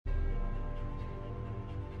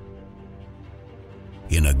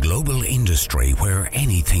In a global industry where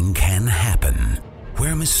anything can happen,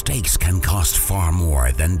 where mistakes can cost far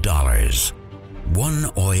more than dollars, one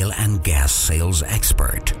oil and gas sales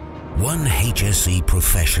expert, one HSE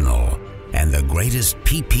professional, and the greatest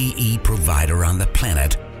PPE provider on the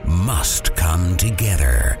planet must come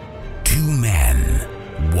together. Two men,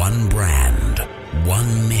 one brand,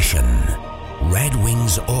 one mission. Red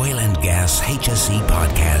Wings Oil and Gas HSE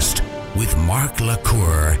podcast with Mark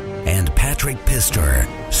LaCour and Patrick Pister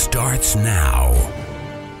starts now.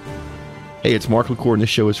 Hey, it's Mark LaCour, and this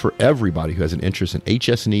show is for everybody who has an interest in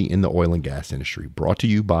HS&E in the oil and gas industry. Brought to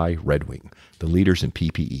you by Red Wing, the leaders in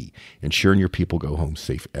PPE, ensuring your people go home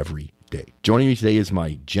safe every day. Joining me today is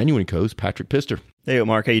my genuine co-host, Patrick Pister. Hey,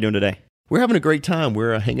 Mark. How you doing today? We're having a great time.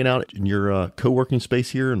 We're hanging out in your co-working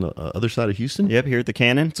space here on the other side of Houston. Yep, here at the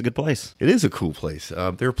Cannon. It's a good place. It is a cool place.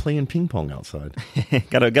 They're playing ping pong outside.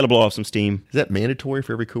 Gotta blow off some steam. Is that mandatory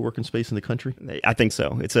for every co-working space in the country? I think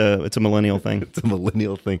so. It's a millennial thing. It's a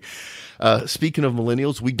millennial thing. Speaking of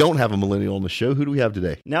millennials, we don't have a millennial on the show. Who do we have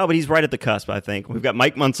today? No, but he's right at the cusp, I think. We've got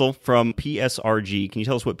Mike Munsell from PSRG. Can you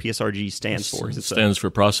tell us what PSRG stands for? It stands for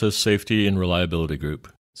Process Safety and Reliability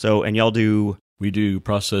Group. So, and y'all do... We do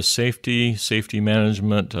process safety, safety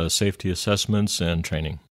management, safety assessments, and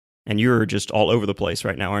training. And you're just all over the place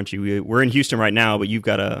right now, aren't you? We're in Houston right now, but you've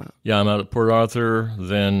got a... Yeah, I'm out at Port Arthur,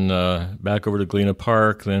 then back over to Galena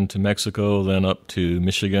Park, then to Mexico, then up to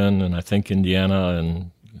Michigan, and I think Indiana, and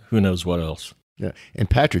who knows what else. Yeah, and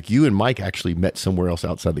Patrick, you and Mike actually met somewhere else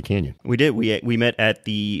outside the canyon. We did. We met at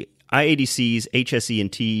the IADC's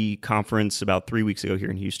HSE&T conference about 3 weeks ago here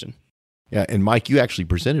in Houston. Yeah, and Mike, you actually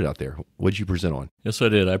presented out there. What did you present on? Yes, I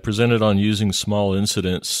did. I presented on using small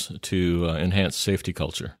incidents to enhance safety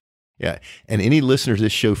culture. Yeah, and any listeners to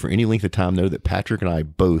this show for any length of time know that Patrick and I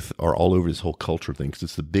both are all over this whole culture thing because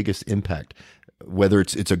it's the biggest impact, whether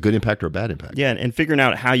it's a good impact or a bad impact. Yeah, and figuring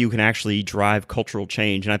out how you can actually drive cultural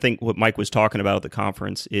change. And I think what Mike was talking about at the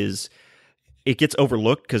conference is it gets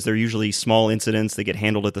overlooked because they're usually small incidents that get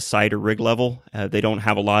handled at the site or rig level. They don't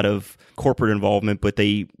have a lot of corporate involvement, but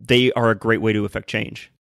they are a great way to affect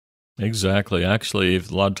change. Exactly. Actually, a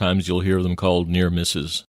lot of times you'll hear them called near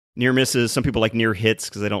misses. Near misses. Some people like near hits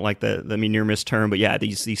because they don't like the near miss term. But yeah,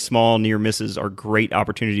 these small near misses are great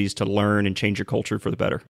opportunities to learn and change your culture for the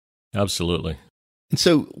better. Absolutely. And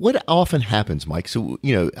so what often happens, Mike? So,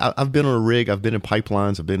 I've been on a rig, I've been in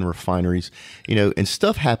pipelines, I've been in refineries, and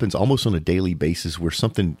stuff happens almost on a daily basis where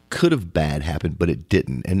something could have bad happened, but it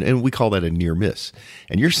didn't. And we call that a near miss.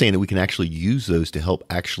 And you're saying that we can actually use those to help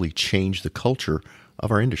actually change the culture of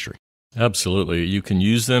our industry. Absolutely. You can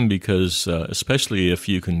use them because, especially if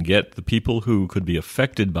you can get the people who could be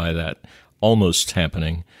affected by that almost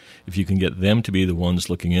happening, if you can get them to be the ones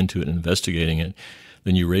looking into it and investigating it,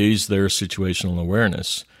 then you raise their situational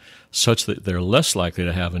awareness such that they're less likely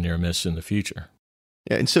to have a near miss in the future.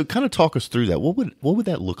 Yeah, and so kind of talk us through that. What would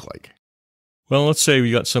that look like? Well, let's say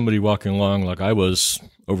we got somebody walking along like I was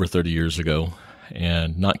over 30 years ago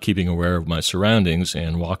and not keeping aware of my surroundings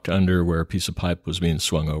and walked under where a piece of pipe was being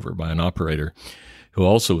swung over by an operator who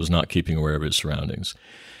also was not keeping aware of his surroundings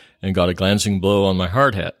and got a glancing blow on my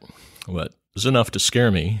hard hat. Well, it was enough to scare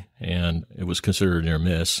me, and it was considered a near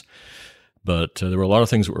miss. But there were a lot of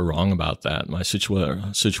things that were wrong about that. My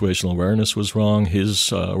situational awareness was wrong.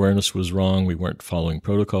 His awareness was wrong. We weren't following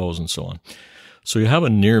protocols and so on. So you have a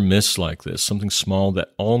near miss like this, something small that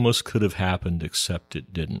almost could have happened except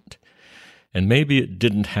it didn't. And maybe it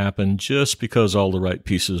didn't happen just because all the right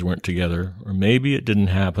pieces weren't together, or maybe it didn't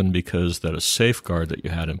happen because that a safeguard that you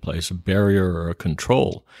had in place, a barrier or a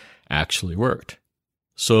control, actually worked.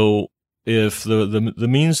 So if the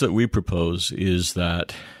means that we propose is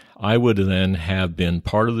that I would then have been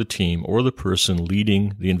part of the team or the person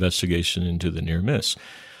leading the investigation into the near miss.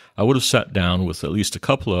 I would have sat down with at least a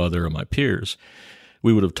couple of other of my peers.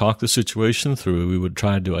 We would have talked the situation through. We would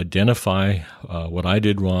try to identify what I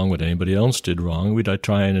did wrong, what anybody else did wrong. We'd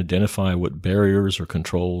try and identify what barriers or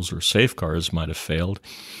controls or safeguards might have failed.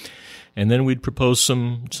 And then we'd propose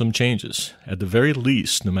some changes. At the very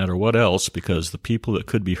least, no matter what else, because the people that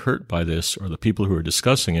could be hurt by this or the people who are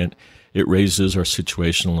discussing it, it raises our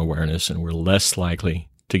situational awareness, and we're less likely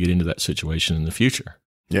to get into that situation in the future.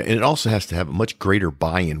 Yeah, and it also has to have a much greater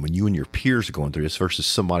buy-in when you and your peers are going through this versus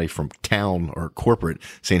somebody from town or corporate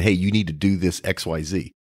saying, hey, you need to do this X, Y,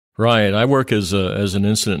 Z. Right. I work as an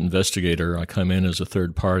incident investigator. I come in as a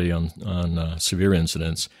third party on severe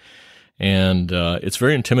incidents. And it's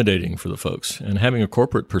very intimidating for the folks. And having a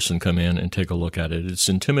corporate person come in and take a look at it, it's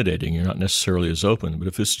intimidating. You're not necessarily as open. But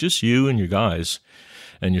if it's just you and your guys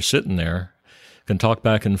and you're sitting there, can talk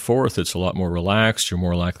back and forth, it's a lot more relaxed. You're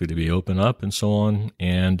more likely to be open up and so on.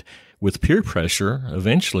 And With peer pressure,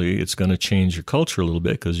 eventually it's going to change your culture a little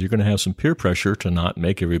bit because you're going to have some peer pressure to not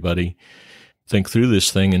make everybody think through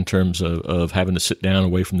this thing in terms of having to sit down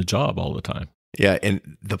away from the job all the time. Yeah,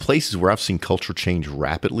 and the places where I've seen culture change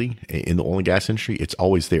rapidly in the oil and gas industry, it's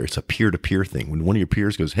always there. It's a peer-to-peer thing. When one of your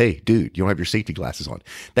peers goes, hey, dude, you don't have your safety glasses on,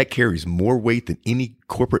 that carries more weight than any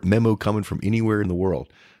corporate memo coming from anywhere in the world.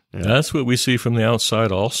 Yeah. That's what we see from the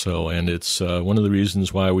outside also, and it's one of the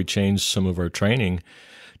reasons why we changed some of our training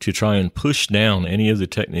to try and push down any of the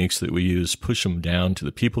techniques that we use, push them down to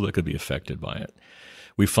the people that could be affected by it.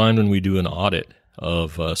 We find when we do an audit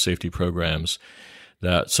of safety programs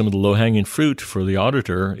that some of the low-hanging fruit for the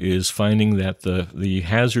auditor is finding that the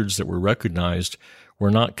hazards that were recognized were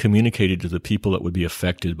not communicated to the people that would be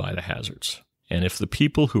affected by the hazards. And if the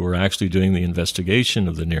people who are actually doing the investigation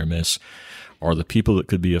of the near miss are the people that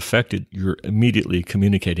could be affected, you're immediately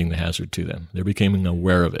communicating the hazard to them. They're becoming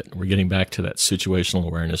aware of it. We're getting back to that situational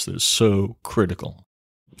awareness that is so critical.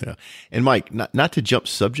 Yeah. And Mike, not to jump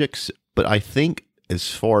subjects, but I think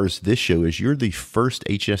as far as this show is, you're the first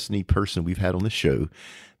HS&E person we've had on this show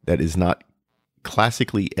that is not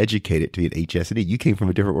classically educated to be an HS&E. You came from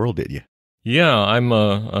a different world, didn't you? Yeah,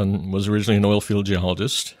 was originally an oil field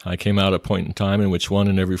geologist. I came out at a point in time in which 1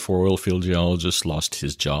 in every 4 oil field geologists lost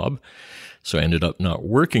his job. So I ended up not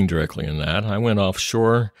working directly in that. I went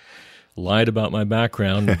offshore, lied about my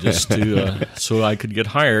background just to so I could get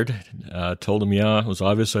hired. Told him, yeah, it was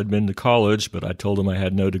obvious I'd been to college, but I told him I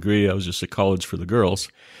had no degree. I was just at college for the girls.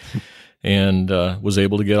 And was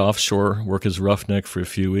able to get offshore, work as a roughneck for a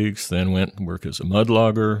few weeks, then went and work as a mud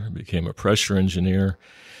logger, became a pressure engineer,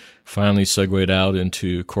 finally segued out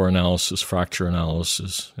into core analysis, fracture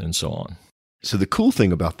analysis, and so on. So the cool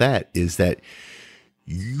thing about that is that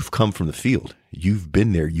you've come from the field. You've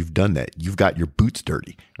been there. You've done that. You've got your boots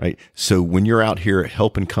dirty, right? So when you're out here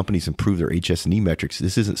helping companies improve their HS&E metrics,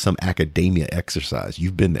 this isn't some academia exercise.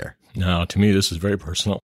 You've been there. No, to me, this is very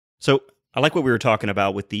personal. So I like what we were talking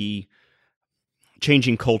about with the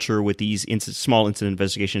changing culture with these small incident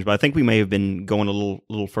investigations, but I think we may have been going a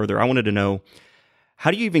little further. I wanted to know, how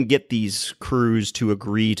do you even get these crews to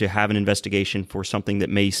agree to have an investigation for something that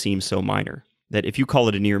may seem so minor? That if you call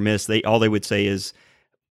it a near miss, all they would say is,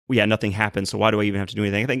 well, yeah, nothing happened, so why do I even have to do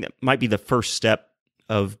anything? I think that might be the first step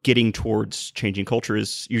of getting towards changing culture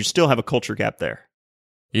is you still have a culture gap there.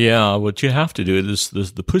 Yeah, what you have to do is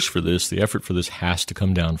the push for this, the effort for this has to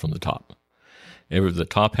come down from the top. The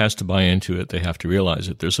top has to buy into it. They have to realize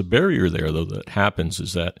it. There's a barrier there, though, that happens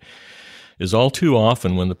is all too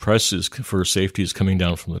often when the press for safety is coming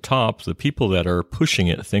down from the top, the people that are pushing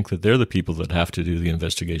it think that they're the people that have to do the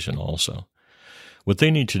investigation also. What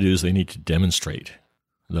they need to do is they need to demonstrate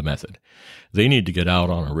the method. They need to get out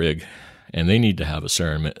on a rig, and they need to have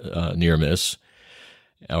a near miss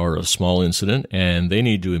or a small incident, and they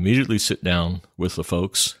need to immediately sit down with the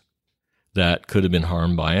folks that could have been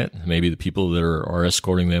harmed by it, maybe the people that are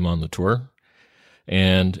escorting them on the tour,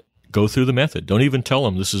 and go through the method. Don't even tell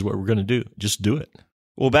them this is what we're going to do. Just do it.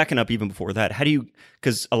 Well, backing up even before that,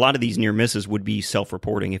 because a lot of these near misses would be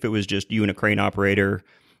self-reporting. If it was just you and a crane operator,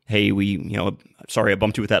 hey, sorry, I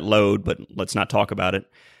bumped you with that load, but let's not talk about it.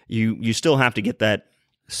 You still have to get that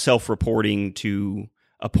self-reporting to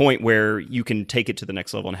a point where you can take it to the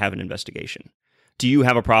next level and have an investigation. Do you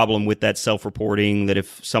have a problem with that self-reporting, that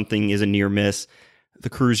if something is a near miss,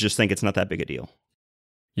 the crews just think it's not that big a deal?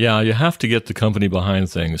 Yeah, you have to get the company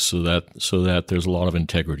behind things so that there's a lot of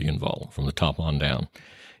integrity involved from the top on down.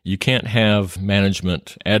 You can't have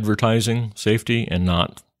management advertising safety and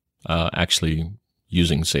not actually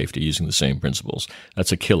using safety, using the same principles.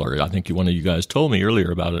 That's a killer. I think one of you guys told me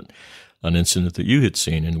earlier about it, an incident that you had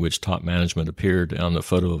seen in which top management appeared on the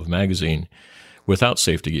photo of a magazine without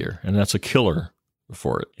safety gear, and that's a killer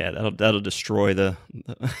for it. Yeah, that'll destroy the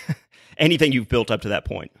anything you've built up to that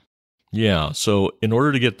point. Yeah, so in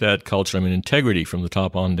order to get that culture, integrity from the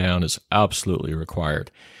top on down is absolutely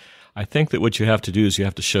required. I think that what you have to do is you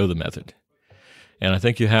have to show the method. And I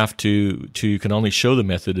think you have you can only show the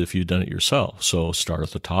method if you've done it yourself. So start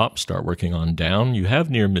at the top, start working on down. You have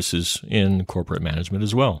near misses in corporate management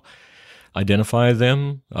as well. Identify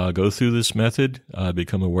them, go through this method,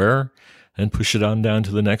 become aware, and push it on down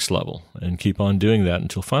to the next level. And keep on doing that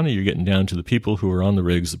until finally you're getting down to the people who are on the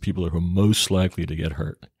rigs, the people who are most likely to get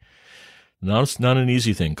hurt. Now, it's not an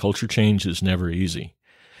easy thing. Culture change is never easy.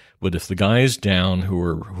 But if the guys down who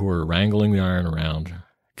are wrangling the iron around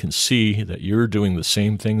can see that you're doing the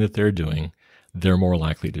same thing that they're doing, they're more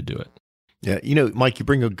likely to do it. Yeah, Mike, you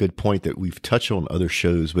bring a good point that we've touched on other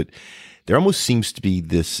shows, but there almost seems to be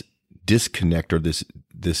this disconnect or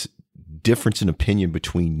this difference in opinion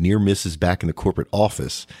between near misses back in the corporate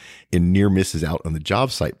office and near misses out on the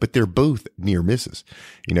job site, but they're both near misses.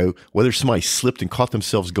 Whether somebody slipped and caught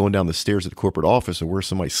themselves going down the stairs at the corporate office or where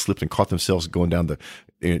somebody slipped and caught themselves going down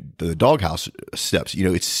the doghouse steps,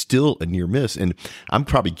 it's still a near miss. And I'm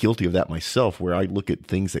probably guilty of that myself, where I look at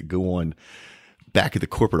things that go on back at the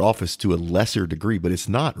corporate office to a lesser degree, but it's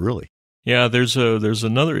not really. Yeah, there's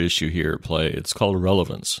another issue here at play. It's called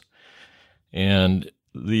relevance. And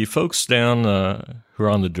the folks down who are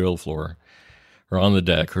on the drill floor or on the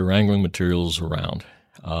deck who are wrangling materials around,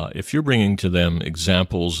 if you're bringing to them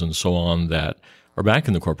examples and so on that are back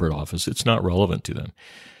in the corporate office, it's not relevant to them.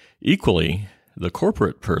 Equally, the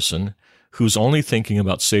corporate person who's only thinking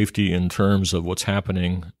about safety in terms of what's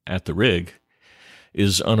happening at the rig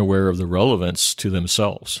is unaware of the relevance to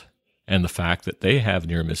themselves and the fact that they have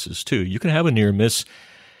near misses too. You can have a near miss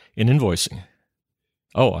in invoicing.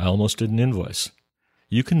 Oh, I almost did an invoice.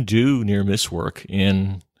 You can do near miss work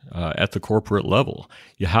at the corporate level.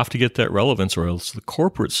 You have to get that relevance, or else the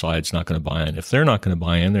corporate side's not going to buy in. If they're not going to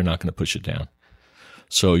buy in, they're not going to push it down.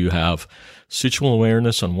 So you have situational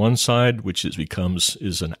awareness on one side, which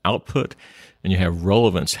is an output, and you have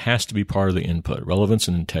relevance has to be part of the input. Relevance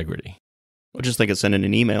and integrity. Well, just think of sending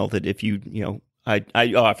an email that if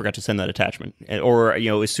I forgot to send that attachment, or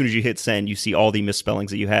as soon as you hit send, you see all the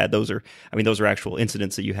misspellings that you had. Those are actual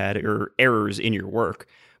incidents that you had or errors in your work,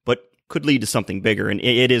 but could lead to something bigger. And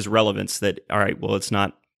it is relevance that, all right, well, it's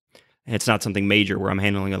not something major where I'm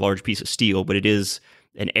handling a large piece of steel, but it is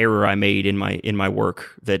an error I made in my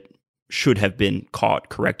work that should have been caught,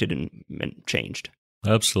 corrected, and changed.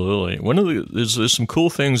 Absolutely. There's some cool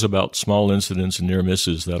things about small incidents and near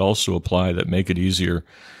misses that also apply that make it easier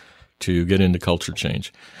to get into culture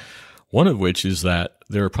change. One of which is that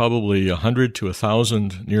there are probably 100 to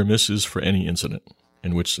 1,000 near misses for any incident,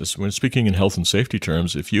 in which, when speaking in health and safety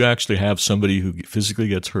terms, if you actually have somebody who physically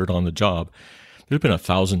gets hurt on the job, there have been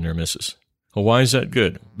 1,000 near misses. Well, why is that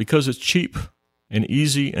good? Because it's cheap and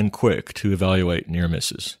easy and quick to evaluate near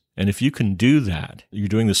misses. And if you can do that, you're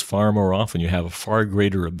doing this far more often, you have a far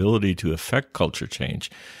greater ability to affect culture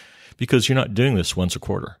change, because you're not doing this once a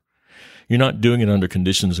quarter. You're not doing it under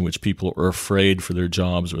conditions in which people are afraid for their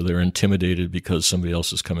jobs or they're intimidated because somebody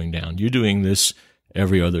else is coming down. You're doing this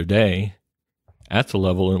every other day at the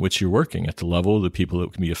level in which you're working, at the level of the people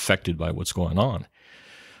that can be affected by what's going on.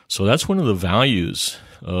 So that's one of the values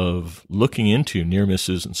of looking into near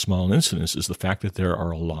misses and small incidents, is the fact that there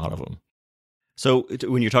are a lot of them. So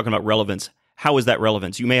when you're talking about relevance, how is that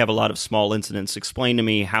relevance? You may have a lot of small incidents. Explain to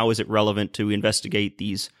me, how is it relevant to investigate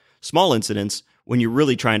these small incidents when you're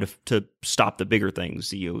really trying to stop the bigger things,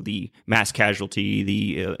 the mass casualty,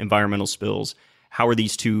 the environmental spills? How are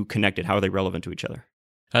these two connected? How are they relevant to each other?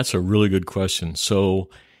 That's a really good question. So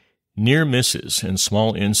near misses and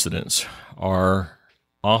small incidents are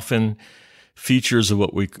often features of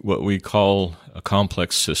what we call a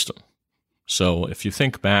complex system. So if you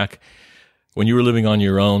think back, when you were living on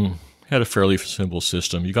your own, had a fairly simple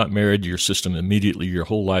system. You got married, your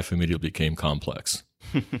whole life immediately became complex.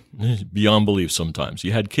 Beyond belief sometimes.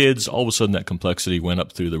 You had kids, all of a sudden that complexity went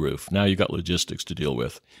up through the roof. Now you got logistics to deal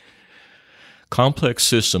with. Complex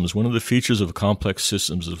systems, one of the features of complex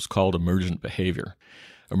systems is called emergent behavior.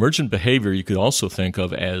 Emergent behavior you could also think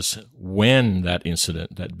of as when that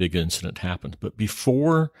big incident happened. But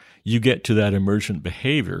before you get to that emergent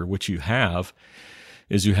behavior, what you have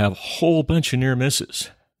is you have a whole bunch of near misses.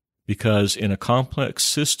 Because in a complex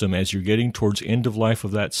system, as you're getting towards end of life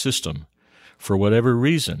of that system, for whatever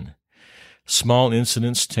reason, small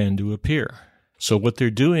incidents tend to appear. So what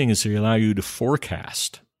they're doing is they allow you to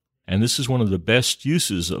forecast. And this is one of the best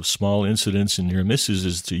uses of small incidents and near misses,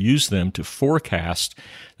 is to use them to forecast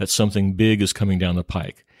that something big is coming down the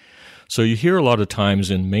pike. So you hear a lot of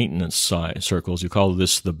times in maintenance circles, you call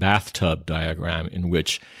this the bathtub diagram, in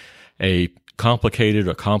which a complicated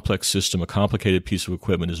or complex system, a complicated piece of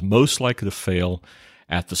equipment is most likely to fail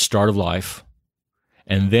at the start of life.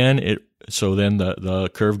 And then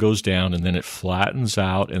the curve goes down, and then it flattens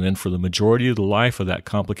out. And then for the majority of the life of that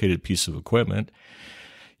complicated piece of equipment,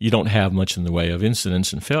 you don't have much in the way of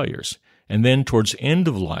incidents and failures. And then towards end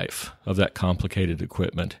of life of that complicated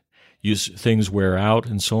equipment, things wear out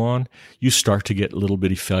and so on, you start to get little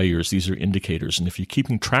bitty failures. These are indicators. And if you're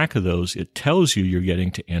keeping track of those, it tells you you're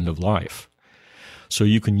getting to end of life. So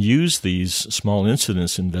you can use these small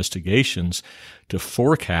incidents investigations to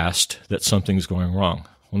forecast that something's going wrong.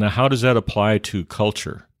 Well, now how does that apply to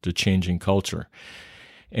culture, to changing culture?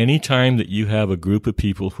 Anytime that you have a group of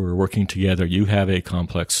people who are working together, you have a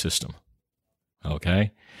complex system.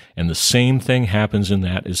 Okay? And the same thing happens in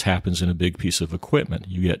that as happens in a big piece of equipment.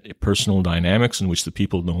 You get personal dynamics in which the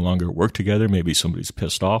people no longer work together. Maybe somebody's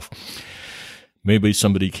pissed off. Maybe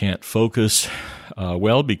somebody can't focus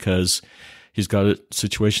well because he's got a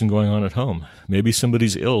situation going on at home. Maybe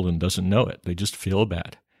somebody's ill and doesn't know it. They just feel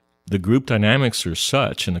bad. The group dynamics are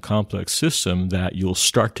such in a complex system that you'll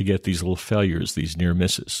start to get these little failures, these near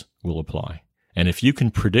misses will apply. And if you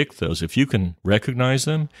can predict those, if you can recognize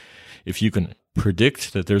them, if you can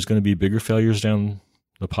predict that there's going to be bigger failures down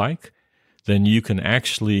the pike, then you can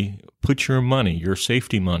actually put your money, your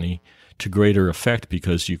safety money, to greater effect,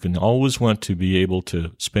 because you can always want to be able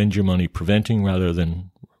to spend your money preventing rather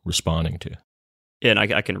than responding to. Yeah, and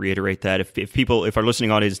I can reiterate that if our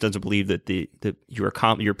listening audience doesn't believe that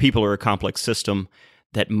your people are a complex system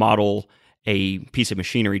that model a piece of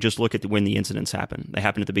machinery, just look at when the incidents happen. They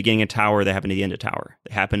happen at the beginning of tower. They happen at the end of tower.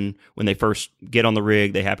 They happen when they first get on the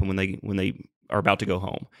rig. They happen when they are about to go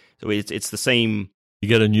home. So it's the same. You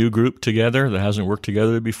get a new group together that hasn't worked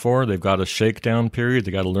together before. They've got a shakedown period.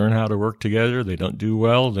 They got to learn how to work together. They don't do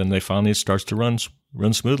well. Then they finally starts to run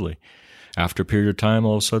smoothly. After a period of time,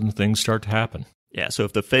 all of a sudden things start to happen. Yeah, so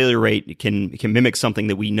if the failure rate can mimic something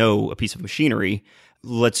that we know, a piece of machinery,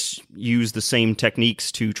 let's use the same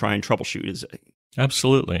techniques to try and troubleshoot.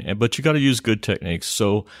 Absolutely, but you got to use good techniques.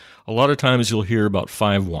 So a lot of times you'll hear about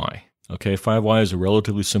 5Y. Okay, 5Y is a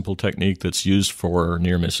relatively simple technique that's used for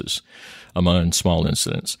near misses among small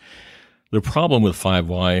incidents. The problem with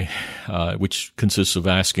 5Y, which consists of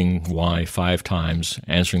asking why 5 times,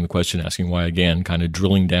 answering the question, asking why again, kind of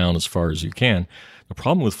drilling down as far as you can. The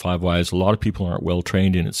problem with 5Y is a lot of people aren't well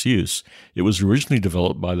trained in its use. It was originally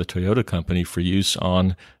developed by the Toyota company for use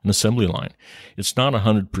on an assembly line. It's not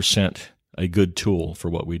 100% a good tool for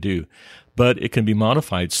what we do, but it can be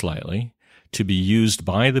modified slightly to be used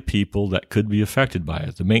by the people that could be affected by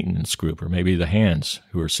it, the maintenance group, or maybe the hands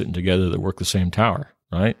who are sitting together that work the same tower,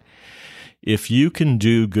 right? If you can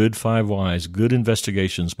do good 5Ys, good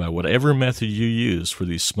investigations by whatever method you use for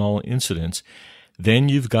these small incidents, then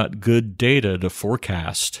you've got good data to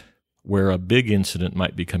forecast where a big incident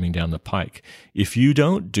might be coming down the pike. If you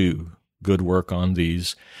don't do good work on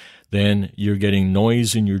these, then you're getting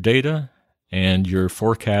noise in your data and your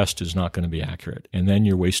forecast is not going to be accurate. And then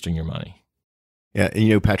you're wasting your money. Yeah.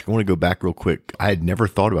 And, Patrick, I want to go back real quick. I had never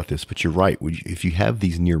thought about this, but you're right. If you have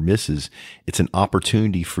these near misses, it's an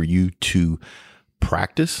opportunity for you to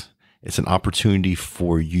practice. It's an opportunity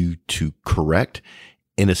for you to correct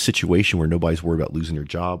in a situation where nobody's worried about losing their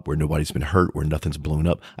job, where nobody's been hurt, where nothing's blown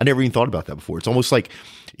up. I never even thought about that before. It's almost like,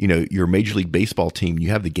 your Major League Baseball team, you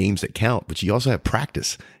have the games that count, but you also have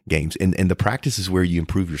practice games. And the practice is where you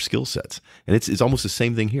improve your skill sets. And it's almost the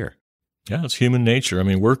same thing here. Yeah, it's human nature. I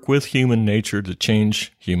mean, work with human nature to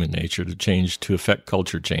change human nature, to affect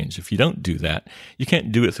culture change. If you don't do that, you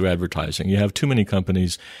can't do it through advertising. You have too many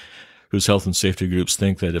companies whose health and safety groups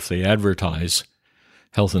think that if they advertise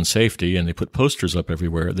health and safety and they put posters up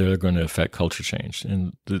everywhere, they're going to affect culture change.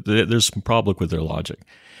 And there's some problem with their logic.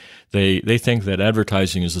 They think that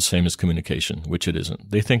advertising is the same as communication, which it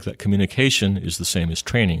isn't. They think that communication is the same as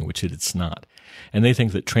training, which it's not. And they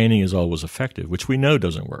think that training is always effective, which we know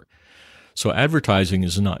doesn't work. So advertising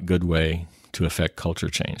is not a good way to affect culture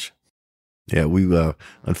change. Yeah,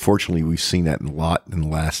 unfortunately we've seen that a lot in the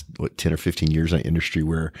last 10 or 15 years in the industry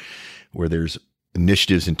where there's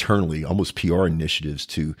initiatives internally, almost PR initiatives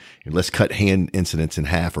to let's cut hand incidents in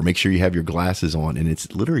half, or make sure you have your glasses on, and it's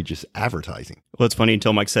literally just advertising. Well, it's funny,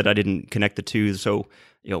 until Mike said I didn't connect the two. So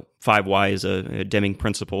 5Y is a Deming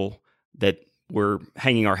principle that we're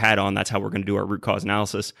hanging our hat on. That's how we're going to do our root cause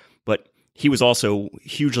analysis. But he was also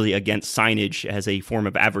hugely against signage as a form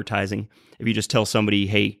of advertising. If you just tell somebody,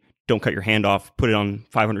 hey, don't cut your hand off, put it on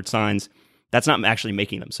 500 signs, that's not actually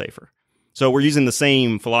making them safer. So we're using the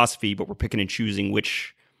same philosophy, but we're picking and choosing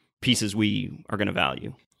which pieces we are going to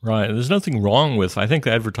value. Right. There's nothing wrong with, I think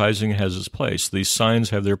advertising has its place. These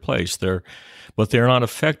signs have their place. But they're not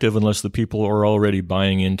effective unless the people are already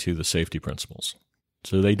buying into the safety principles.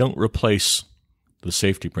 So they don't replace the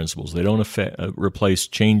safety principles. They don't replace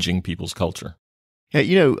changing people's culture.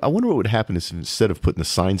 Yeah, I wonder what would happen if instead of putting the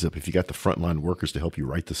signs up, if you got the frontline workers to help you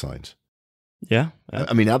write the signs. Yeah.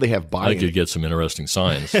 I mean, now they have buy-in. I think you'd get some interesting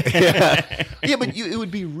signs. Yeah, but it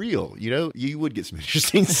would be real. You would get some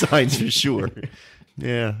interesting signs for sure.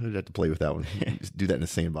 Yeah, I'd have to play with that one. Just do that in a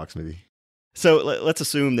sandbox maybe. So let's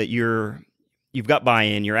assume that you've got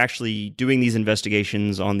buy-in. You're actually doing these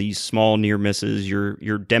investigations on these small near misses.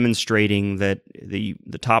 You're demonstrating that the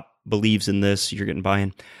top believes in this. You're getting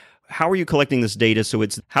buy-in. How are you collecting this data? So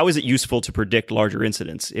how is it useful to predict larger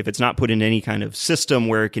incidents if it's not put in any kind of system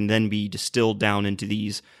where it can then be distilled down into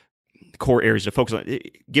these core areas to focus on.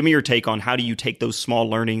 Give me your take on how do you take those small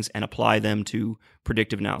learnings and apply them to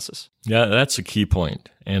predictive analysis? Yeah, that's a key point.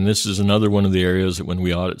 And this is another one of the areas that when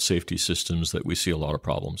we audit safety systems that we see a lot of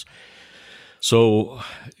problems. So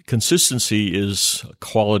consistency is a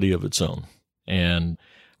quality of its own. And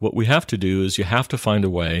what we have to do is you have to find a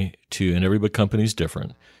way to, and every company's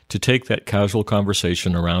different, to take that casual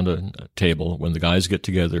conversation around a table when the guys get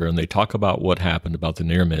together and they talk about what happened, about the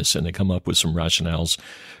near miss, and they come up with some rationales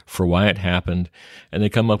for why it happened, and they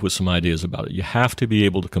come up with some ideas about it. You have to be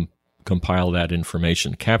able to compile that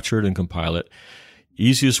information, capture it and compile it.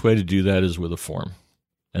 Easiest way to do that is with a form.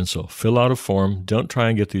 And so fill out a form. Don't try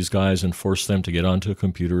and get these guys and force them to get onto a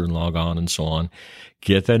computer and log on and so on.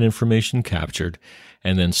 Get that information captured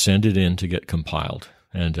and then send it in to get compiled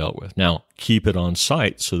and dealt with. Now, keep it on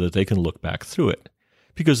site so that they can look back through it,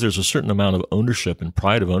 because there's a certain amount of ownership and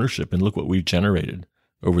pride of ownership, and look what we've generated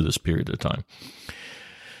over this period of time.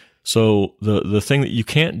 So the thing that you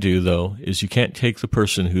can't do, though, is you can't take the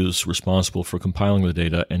person who's responsible for compiling the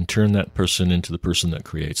data and turn that person into the person that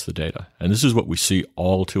creates the data. And this is what we see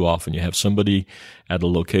all too often. You have somebody at a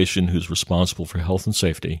location who's responsible for health and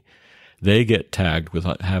safety. They get tagged with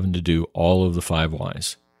having to do all of the 5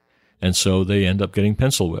 whys. And so they end up getting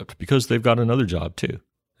pencil whipped because they've got another job too.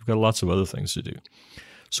 They've got lots of other things to do.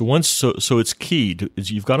 So it's key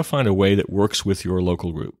is you've got to find a way that works with your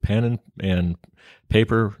local group. Pen and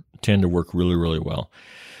paper tend to work really, really well.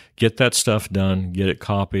 Get that stuff done, get it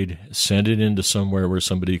copied, send it into somewhere where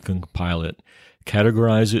somebody can compile it,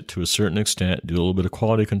 categorize it to a certain extent, do a little bit of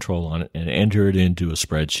quality control on it, and enter it into a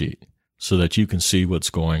spreadsheet so that you can see what's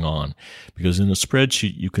going on. Because in a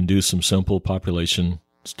spreadsheet, you can do some simple population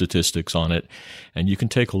statistics on it, and you can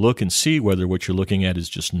take a look and see whether what you're looking at is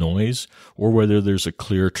just noise or whether there's a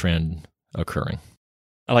clear trend occurring.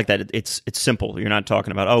 I like that. It's simple. You're not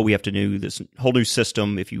talking about, we have to do this whole new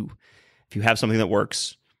system. If you have something that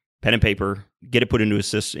works, pen and paper, get it put into a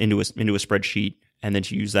spreadsheet, and then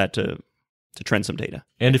to use that to trend some data.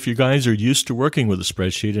 And if you guys are used to working with a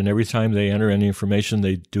spreadsheet and every time they enter any information,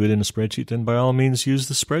 they do it in a spreadsheet, then by all means use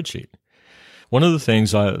the spreadsheet. One of the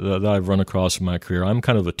things that I've run across in my career, I'm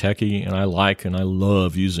kind of a techie, and I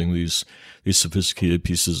love using these sophisticated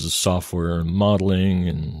pieces of software and modeling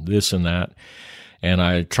and this and that, and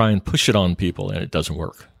I try and push it on people, and it doesn't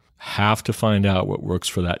work. Have to find out what works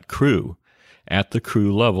for that crew at the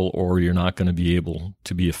crew level, or you're not going to be able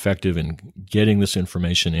to be effective in getting this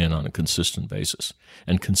information in on a consistent basis.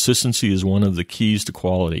 And consistency is one of the keys to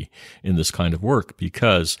quality in this kind of work,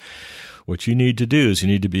 because what you need to do is you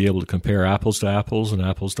need to be able to compare apples to apples and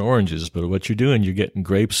apples to oranges. But what you're doing, you're getting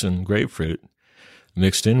grapes and grapefruit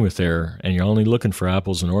mixed in with there, and you're only looking for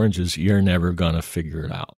apples and oranges. You're never going to figure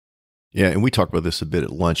it out. Yeah, and we talked about this a bit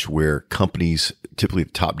at lunch, where companies, typically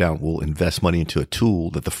top down, will invest money into a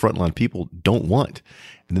tool that the frontline people don't want,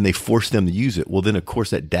 and then they force them to use it. Well, then, of course,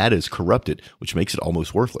 that data is corrupted, which makes it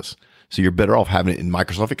almost worthless. So you're better off having it in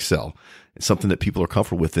Microsoft Excel. It's something that people are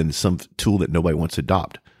comfortable with, than some tool that nobody wants to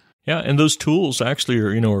adopt. Yeah, and those tools actually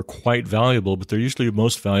are quite valuable, but they're usually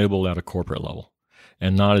most valuable at a corporate level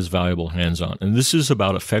and not as valuable hands-on. And this is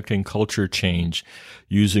about affecting culture change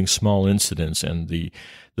using small incidents, and the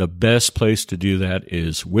best place to do that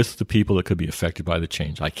is with the people that could be affected by the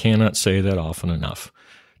change. I cannot say that often enough.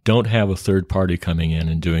 Don't have a third party coming in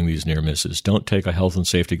and doing these near misses. Don't take a health and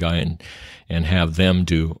safety guy and have them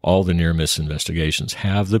do all the near miss investigations.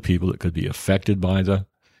 Have the people that could be affected by the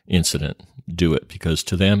incident do it, because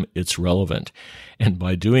to them it's relevant. And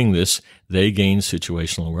by doing this, they gain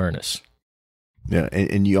situational awareness. Yeah,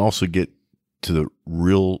 and you also get to the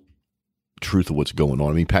real truth of what's going on.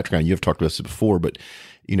 I mean, Patrick, you have talked about this before, but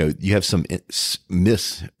you have some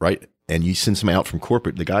miss, right? And you send somebody out from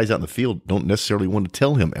corporate. The guys out in the field don't necessarily want to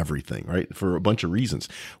tell him everything, right? For a bunch of reasons.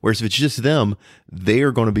 Whereas if it's just them, they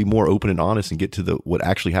are going to be more open and honest and get to what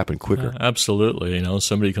actually happened quicker. Absolutely.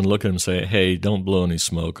 Somebody can look at him and say, "Hey, don't blow any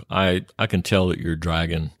smoke. I can tell that you're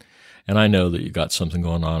dragging, and I know that you got something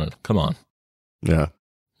going on. And come on." Yeah.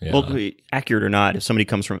 Well, accurate or not, if somebody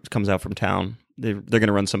comes out from town, they're going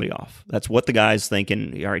to run somebody off. That's what the guy's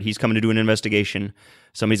thinking. All right, he's coming to do an investigation.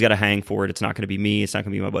 Somebody's got to hang for it. It's not going to be me. It's not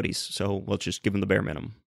going to be my buddies. So let's just give them the bare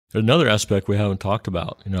minimum. Another aspect we haven't talked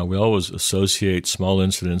about, we always associate small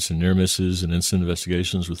incidents and near misses and incident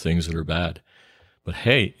investigations with things that are bad. But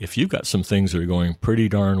hey, if you've got some things that are going pretty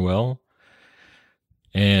darn well,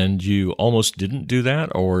 and you almost didn't do that,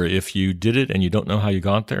 or if you did it and you don't know how you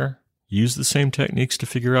got there, use the same techniques to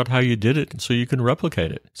figure out how you did it so you can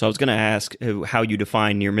replicate it. So I was going to ask how you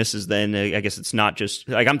define near misses then. I guess it's not just,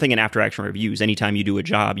 I'm thinking after action reviews. Anytime you do a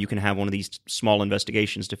job, you can have one of these small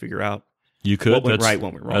investigations to figure out. You could. What went right,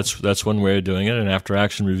 what went wrong. That's one way of doing it. And after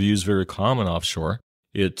action review is very common offshore.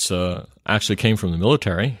 It actually came from the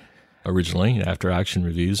military originally, after action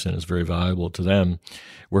reviews, and it's very valuable to them.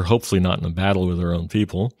 We're hopefully not in a battle with our own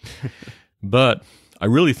people. But I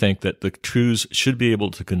really think that the crews should be able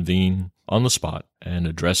to convene on the spot and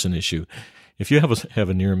address an issue. If you have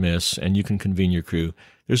a near miss and you can convene your crew,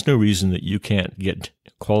 there's no reason that you can't get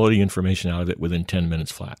quality information out of it within 10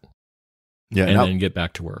 minutes flat. Yeah, and then get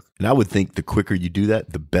back to work. And I would think the quicker you do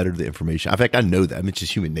that, the better the information. In fact, I know that. I mean, it's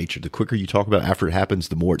just human nature. The quicker you talk about it after it happens,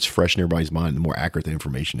 the more it's fresh in everybody's mind, the more accurate the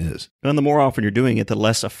information is. And the more often you're doing it, the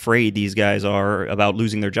less afraid these guys are about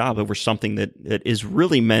losing their job over something that is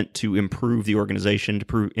really meant to improve the organization,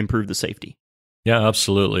 to improve the safety. Yeah,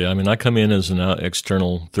 absolutely. I mean, I come in as an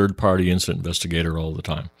external third-party incident investigator all the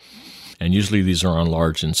time. And usually these are on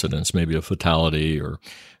large incidents, maybe a fatality or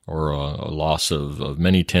a loss of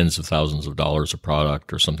many tens of thousands of dollars of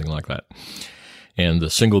product or something like that. And the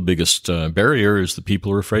single biggest barrier is the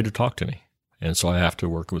people are afraid to talk to me. And so I have to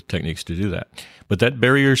work with techniques to do that. But that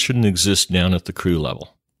barrier shouldn't exist down at the crew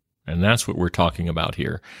level. And that's what we're talking about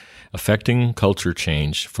here. Affecting culture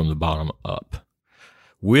change from the bottom up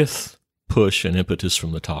with push and impetus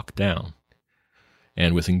from the top down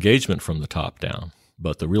and with engagement from the top down.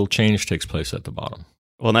 But the real change takes place at the bottom.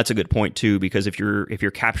 Well, and that's a good point too, because if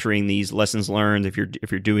you're capturing these lessons learned, if you're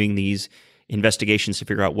doing these investigations to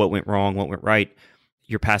figure out what went wrong, what went right,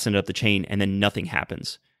 you're passing it up the chain, and then nothing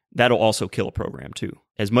happens. That'll also kill a program too.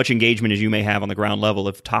 As much engagement as you may have on the ground level,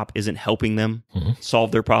 if top isn't helping them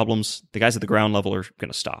solve their problems, the guys at the ground level are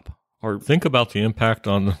going to stop. Or think about the impact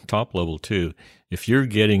on the top level too. If you're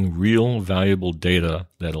getting real valuable data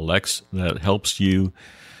that helps you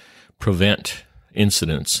prevent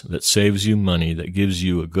incidents, that saves you money, that gives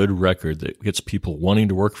you a good record, that gets people wanting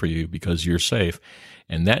to work for you because you're safe,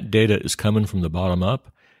 and that data is coming from the bottom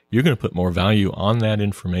up, you're going to put more value on that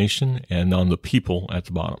information and on the people at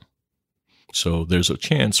the bottom. So there's a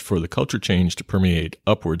chance for the culture change to permeate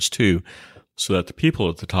upwards too, so that the people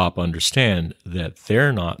at the top understand that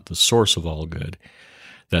they're not the source of all good,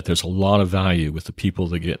 that there's a lot of value with the people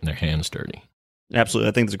that get in their hands dirty. Absolutely.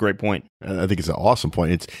 I think that's a great point. I think it's an awesome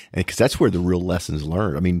point. Because that's where the real lessons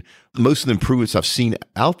learned. I mean, most of the improvements I've seen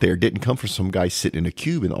out there didn't come from some guy sitting in a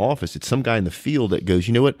cube in the office. It's some guy in the field that goes,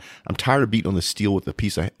 you know what? I'm tired of beating on the steel with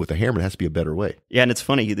a hammer. It has to be a better way. Yeah, and it's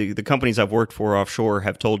funny. The companies I've worked for offshore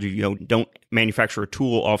have told you, don't manufacture a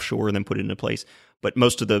tool offshore and then put it into place. But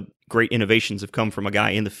most of the great innovations have come from a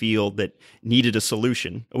guy in the field that needed a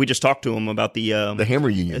solution. We just talked to him about the hammer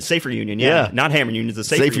union, safer union, yeah, not hammer unions, the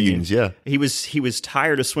safer unions, yeah. He was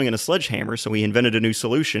tired of swinging a sledgehammer, so he invented a new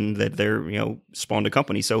solution that spawned a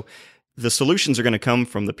company. So the solutions are going to come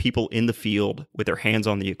from the people in the field with their hands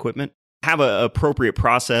on the equipment. Have an appropriate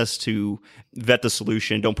process to vet the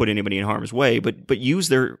solution. Don't put anybody in harm's way, but use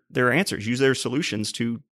their answers, use their solutions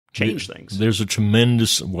to change things. There's a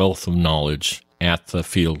tremendous wealth of knowledge at the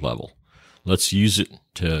field level. Let's use it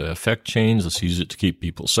to affect change. Let's use it to keep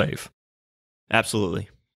people safe. Absolutely.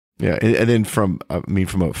 Yeah, and then from a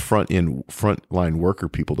frontline worker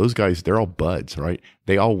people, those guys, they're all buds, right?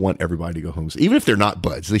 They all want everybody to go home. Even if they're not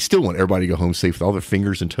buds, they still want everybody to go home safe with all their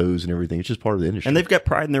fingers and toes and everything. It's just part of the industry. And they've got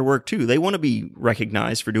pride in their work too. They want to be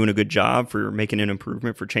recognized for doing a good job, for making an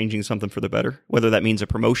improvement, for changing something for the better, whether that means a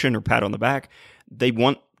promotion or pat on the back. They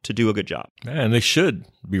want to do a good job. And they should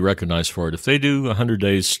be recognized for it. If they do 100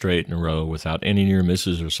 days straight in a row without any near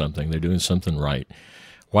misses or something, they're doing something right.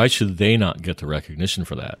 Why should they not get the recognition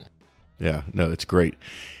for that? Yeah, no, it's great.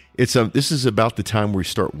 This is about the time where we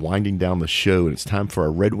start winding down the show, and it's time for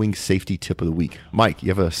our Red Wing safety tip of the week. Mike, you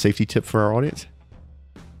have a safety tip for our audience?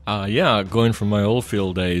 Yeah, going from my old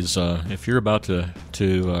field days, if you're about to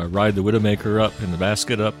ride the Widowmaker up in the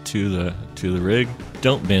basket up to the rig,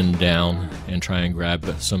 don't bend down and try and grab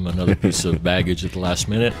another piece of baggage at the last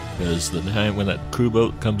minute, because the time when that crew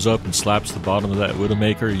boat comes up and slaps the bottom of that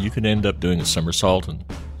Widowmaker, you can end up doing a somersault and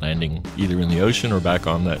landing either in the ocean or back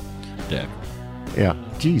on that deck. Yeah,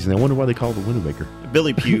 geez, and I wonder why they call it the Widowmaker.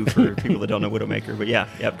 Billy Pugh for people that don't know Widowmaker, but yeah,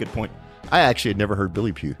 good point. I actually had never heard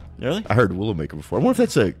Billy Pugh. Really? I heard Willowmaker before. I wonder if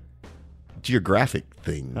that's a geographic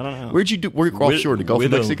thing. I don't know. Where'd you do? Were you offshore? The Gulf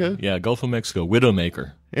of Mexico? Yeah, Gulf of Mexico.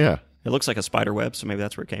 Widowmaker. Yeah. It looks like a spider web, so maybe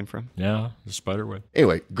that's where it came from. Yeah, the spider web.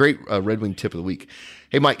 Anyway, great Red Wing tip of the week.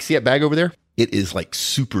 Hey, Mike, see that bag over there? it is like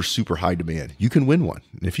super, super high demand. You can win one.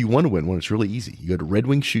 And if you want to win one, it's really easy. You go to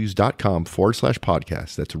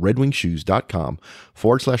redwingshoes.com/podcast. That's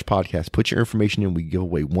redwingshoes.com/podcast. Put your information in. We give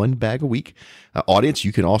away one bag a week. Audience,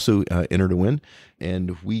 you can also enter to win.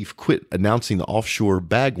 And we've quit announcing the offshore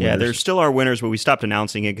bag winners. Yeah, there still are winners, but we stopped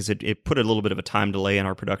announcing it because it put a little bit of a time delay in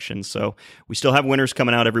our production. So we still have winners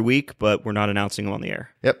coming out every week, but we're not announcing them on the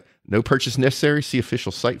air. Yep. No purchase necessary. See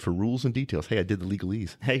official site for rules and details. Hey, I did the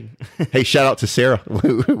legalese. Hey. Hey, shout out to Sarah.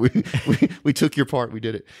 we took your part. We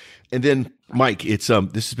did it. And then, Mike, it's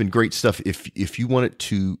this has been great stuff. If you wanted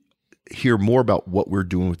to hear more about what we're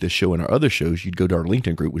doing with this show and our other shows, you'd go to our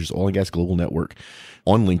LinkedIn group, which is Oil and Gas Global Network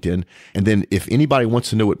on LinkedIn. And then if anybody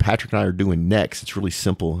wants to know what Patrick and I are doing next, it's really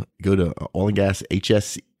simple. Go to Oil and Gas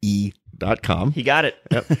HSE.com. He got it.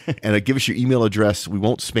 Yep. And give us your email address. We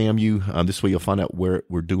won't spam you. This way you'll find out where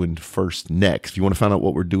we're doing first next. If you want to find out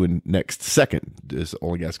what we're doing next second, this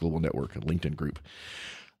Oil and Gas Global Network LinkedIn group.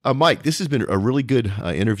 Mike, this has been a really good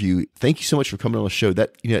interview. Thank you so much for coming on the show.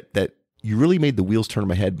 That you really made the wheels turn in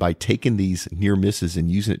my head by taking these near misses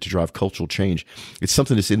and using it to drive cultural change. It's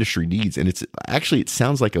something this industry needs. And it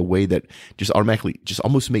sounds like a way that just automatically just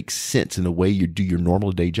almost makes sense in the way you do your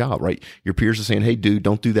normal day job, right? Your peers are saying, hey, dude,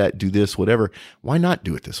 don't do that, do this, whatever. Why not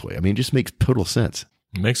do it this way? I mean, it just makes total sense.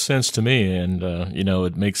 It makes sense to me. And,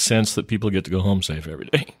 it makes sense that people get to go home safe every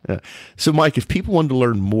day. Yeah. So, Mike, if people wanted to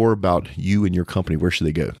learn more about you and your company, where should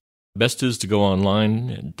they go? Best is to go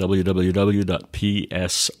online at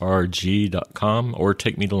www.psrg.com or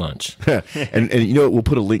take me to lunch. and we'll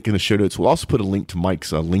put a link in the show notes. We'll also put a link to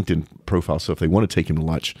Mike's LinkedIn profile. So if they want to take him to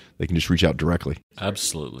lunch, they can just reach out directly.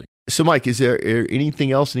 Absolutely. So, Mike, is there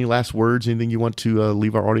anything else, any last words, anything you want to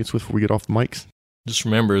leave our audience with before we get off the mics? Just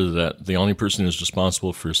remember that the only person who's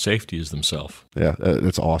responsible for safety is themselves. Yeah,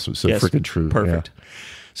 that's awesome. So freaking true. Perfect. Yeah.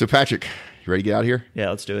 So, Patrick, you ready to get out of here? Yeah,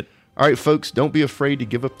 let's do it. All right, folks, don't be afraid to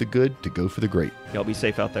give up the good to go for the great. Y'all be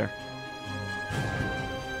safe out there.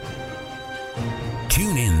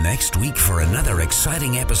 Tune in next week for another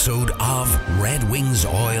exciting episode of Red Wings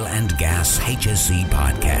Oil and Gas HSE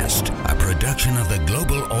Podcast, a production of the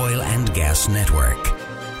Global Oil and Gas Network.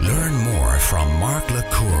 Learn more from Mark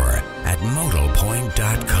LaCour at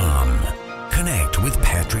modalpoint.com. Connect with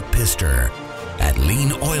Patrick Pister at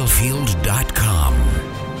leanoilfield.com.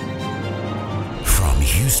 From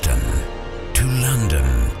Houston to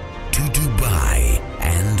London to Dubai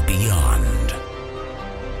and beyond.